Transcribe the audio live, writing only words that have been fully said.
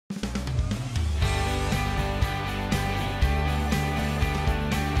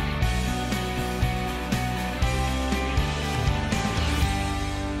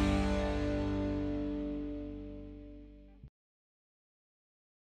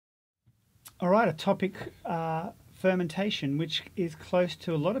All right, a topic, fermentation, which is close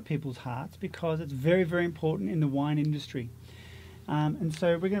to a lot of people's hearts because it's very, very important in the wine industry. And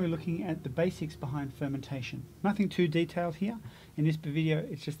so we're going to be looking at the basics behind fermentation. Nothing too detailed here. In this video,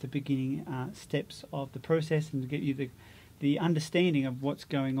 it's just the beginning steps of the process and to get you the understanding of what's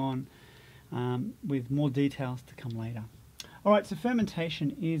going on with more details to come later. All right, so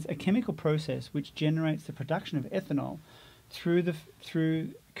fermentation is a chemical process which generates the production of ethanol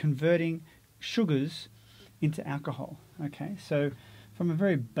through converting sugars into alcohol. Okay, so from a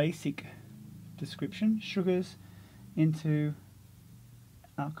very basic description, sugars into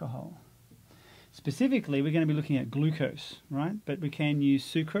alcohol. Specifically, we're going to be looking at glucose, right? But we can use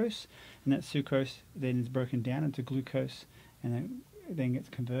sucrose, and that sucrose then is broken down into glucose and then gets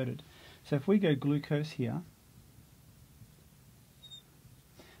converted. So if we go glucose here,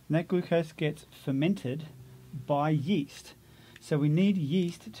 and that glucose gets fermented by yeast. So we need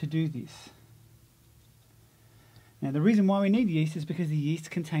yeast to do this. Now the reason why we need yeast is because the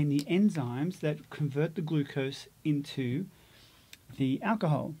yeast contain the enzymes that convert the glucose into the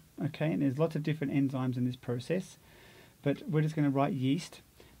alcohol. Okay, and there's lots of different enzymes in this process, but we're just going to write yeast.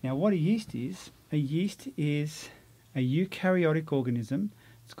 Now what a yeast is a eukaryotic organism.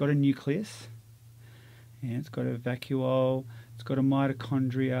 It's got a nucleus, and it's got a vacuole, it's got a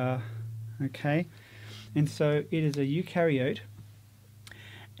mitochondria, okay? And so it is a eukaryote,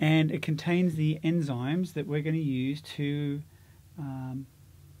 and it contains the enzymes that we're going to use to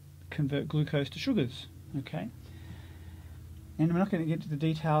convert glucose to sugars, okay? And we're not going to get to the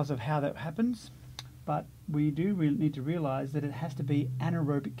details of how that happens, but we do need to realize that it has to be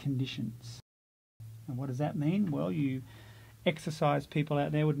anaerobic conditions. And what does that mean? Well, you exercise people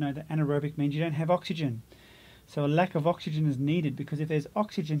out there would know that anaerobic means you don't have oxygen. So a lack of oxygen is needed, because if there's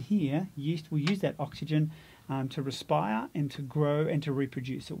oxygen here, yeast will use that oxygen to respire and to grow and to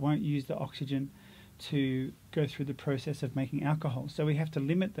reproduce. It won't use the oxygen to go through the process of making alcohol. So we have to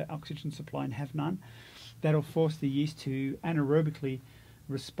limit the oxygen supply and have none. That'll force the yeast to anaerobically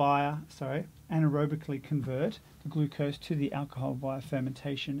convert the glucose to the alcohol via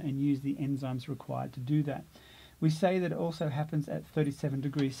fermentation and use the enzymes required to do that. We say that it also happens at 37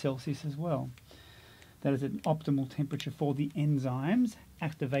 degrees Celsius as well. That is an optimal temperature for the enzymes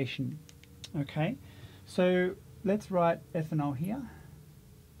activation. Okay, so let's write ethanol here,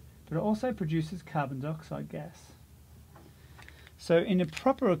 but it also produces carbon dioxide gas. So in a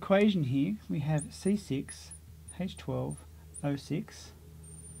proper equation here, we have C6H12O6.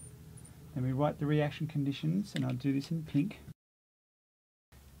 Then we write the reaction conditions, and I'll do this in pink.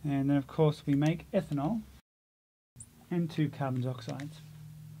 And then of course we make ethanol and 2 carbon dioxides.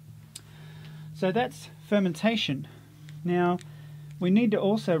 So that's fermentation. Now we need to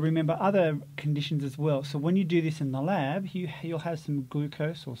also remember other conditions as well. So when you do this in the lab, you'll have some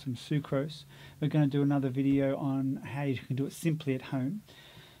glucose or some sucrose. We're going to do another video on how you can do it simply at home.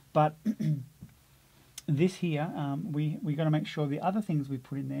 But this here, we got to make sure the other things we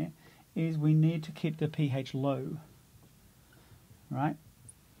put in there is we need to keep the pH low. Right?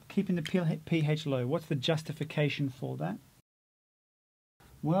 Keeping the pH low. What's the justification for that?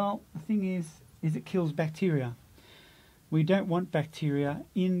 Well, the thing is it kills bacteria. We don't want bacteria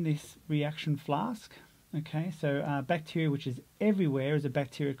in this reaction flask. Okay, so bacteria which is everywhere is a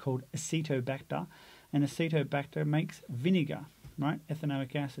bacteria called acetobacter, and acetobacter makes vinegar, right?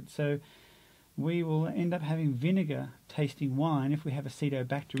 Ethanoic acid. So we will end up having vinegar tasting wine if we have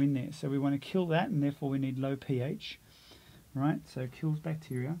acetobacter in there. So we want to kill that, and therefore we need low pH, right? So it kills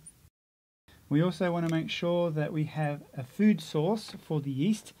bacteria. We also want to make sure that we have a food source for the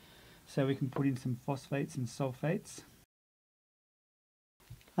yeast, so we can put in some phosphates and sulfates.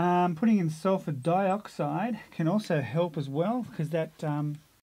 Putting in sulfur dioxide can also help as well, because that's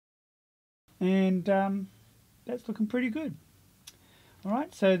looking pretty good.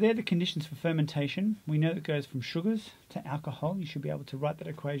 Alright, so they're the conditions for fermentation. We know it goes from sugars to alcohol. You should be able to write that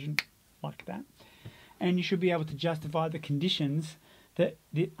equation like that. And you should be able to justify the conditions that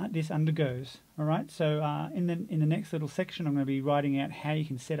this undergoes. Alright, so in the next little section I'm going to be writing out how you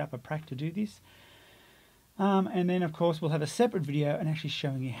can set up a prac to do this. And then of course we'll have a separate video and actually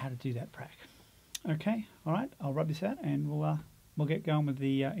showing you how to do that prac. Okay, alright, I'll rub this out and we'll get going with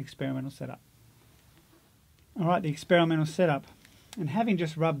the experimental setup. Alright, the experimental setup. And having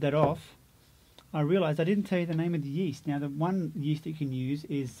just rubbed that off, I realised I didn't tell you the name of the yeast. Now the one yeast you can use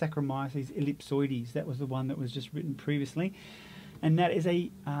is Saccharomyces ellipsoides. That was the one that was just written previously. And that is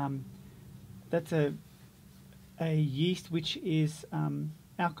a yeast which is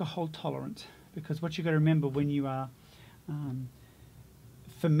alcohol tolerant, because what you've got to remember when you are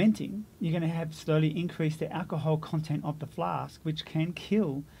fermenting, you're going to have slowly increase the alcohol content of the flask, which can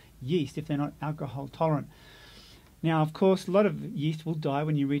kill yeast if they're not alcohol tolerant. Now, of course, a lot of yeast will die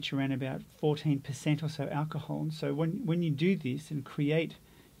when you reach around about 14% or so alcohol. And so when you do this and create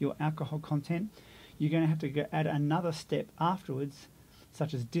your alcohol content, you're going to have to add another step afterwards,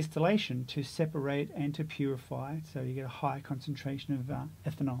 such as distillation, to separate and to purify, so you get a high concentration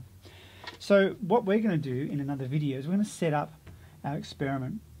of ethanol. So what we're going to do in another video is we're going to set up our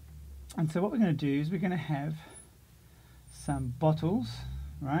experiment. And so what we're going to do is we're going to have some bottles,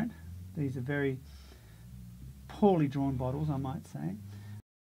 right? These are very poorly drawn bottles, I might say.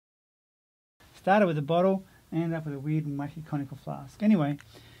 Started with a bottle, ended up with a weird and wacky conical flask. Anyway,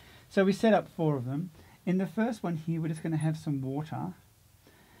 so we set up 4 of them. In the first one here, we're just going to have some water,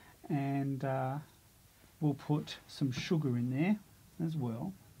 and we'll put some sugar in there as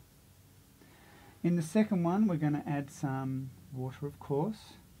well. In the second one, we're going to add some water, of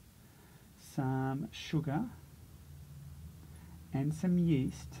course, some sugar, and some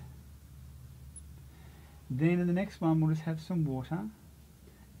yeast. Then in the next one, we'll just have some water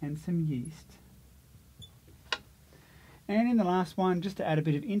and some yeast. And in the last one, just to add a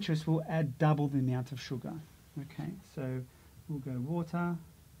bit of interest, we'll add double the amount of sugar. Okay, so we'll go water,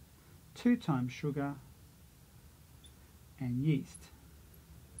 2 times sugar, and yeast.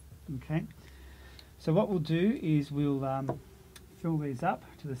 Okay, so what we'll do is we'll fill these up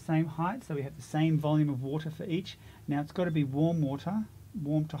to the same height, so we have the same volume of water for each. Now it's got to be warm water,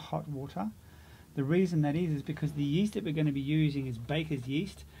 warm to hot water. The reason that is because the yeast that we're going to be using is baker's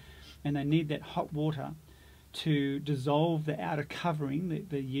yeast, and they need that hot water to dissolve the outer covering that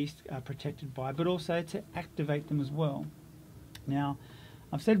the yeast are protected by, but also to activate them as well. Now,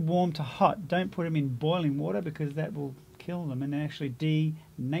 I've said warm to hot. Don't put them in boiling water because that will kill them and actually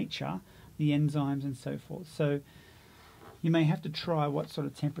denature the enzymes and so forth. So you may have to try what sort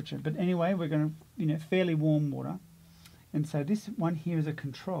of temperature. But anyway, we're going to, fairly warm water. And so this one here is a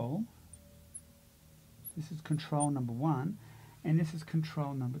control. This is control number 1, and this is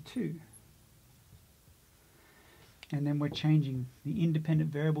control number 2. And then we're changing the independent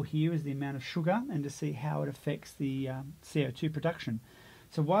variable here is the amount of sugar, and to see how it affects the CO2 production.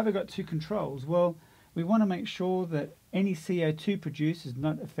 So why have we got 2 controls? Well, we want to make sure that any CO2 produced is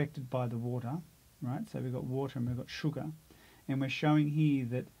not affected by the water, right? So we've got water and we've got sugar, and we're showing here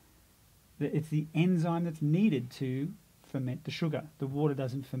that it's the enzyme that's needed to ferment the sugar. The water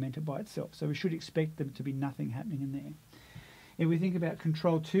doesn't ferment it by itself, so we should expect there to be nothing happening in there. If we think about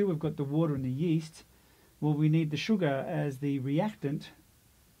control 2, we've got the water and the yeast. Well, we need the sugar as the reactant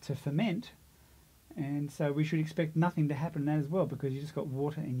to ferment, and so we should expect nothing to happen in that as well, because you just got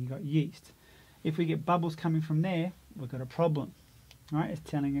water and you got yeast. If we get bubbles coming from there, we've got a problem, right? It's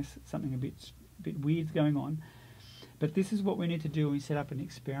telling us something a bit weird going on. But this is what we need to do when we set up an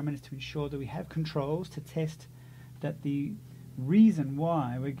experiment, is to ensure that we have controls to test that the reason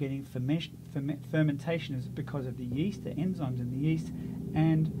why we're getting fermentation is because of the yeast, the enzymes in the yeast,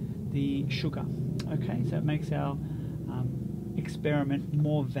 and the sugar. Okay, so it makes our experiment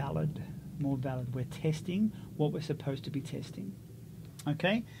more valid. We're testing what we're supposed to be testing.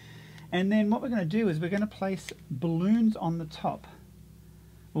 Okay, and then what we're going to do is we're going to place balloons on the top.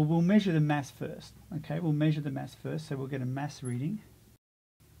 Well, we'll measure the mass first. Okay, we'll measure the mass first, so we'll get a mass reading.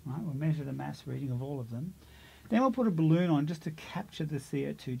 Right, we'll measure the mass reading of all of them. Then we'll put a balloon on just to capture the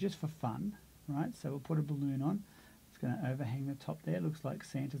CO2, just for fun, right? So we'll put a balloon on. It's going to overhang the top there. It looks like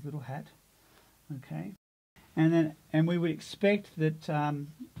Santa's little hat. Okay, and we would expect that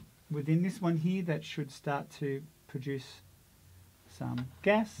within this one here, that should start to produce some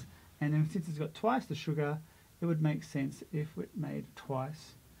gas. And then since it's got twice the sugar, it would make sense if it made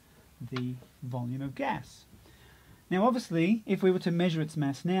twice the volume of gas. Now, obviously, if we were to measure its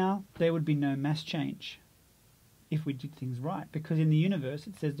mass now, there would be no mass change if we did things right, because in the universe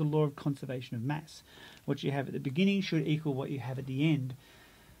it says the law of conservation of mass. What you have at the beginning should equal what you have at the end.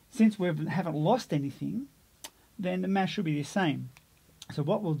 Since we haven't lost anything, then the mass should be the same. So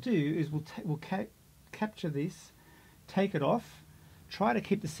what we'll do is we'll capture this, take it off, try to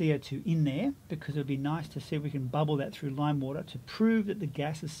keep the CO2 in there, because it would be nice to see if we can bubble that through lime water to prove that the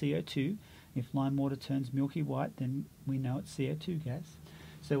gas is CO2. If lime water turns milky white, then we know it's CO2 gas.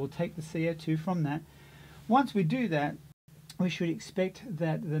 So we'll take the CO2 from that. Once we do that, we should expect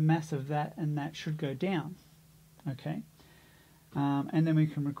that the mass of that and that should go down. Okay, and then we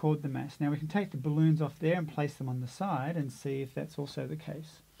can record the mass. Now we can take the balloons off there and place them on the side and see if that's also the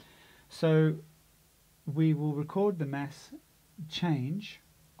case. So we will record the mass change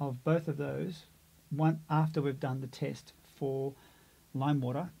of both of those after we've done the test for lime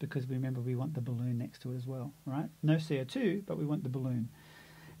water, because remember we want the balloon next to it as well, right? No CO2, but we want the balloon.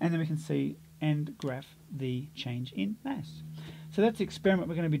 And then we can see and graph the change in mass. So that's the experiment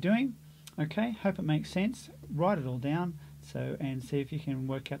we're going to be doing. Okay, hope it makes sense. Write it all down and see if you can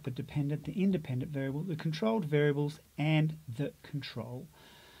work out the dependent, the independent variable, the controlled variables, and the control.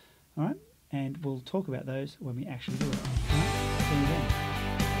 All right, and we'll talk about those when we actually do it. All right, see you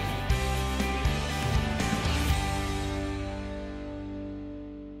then.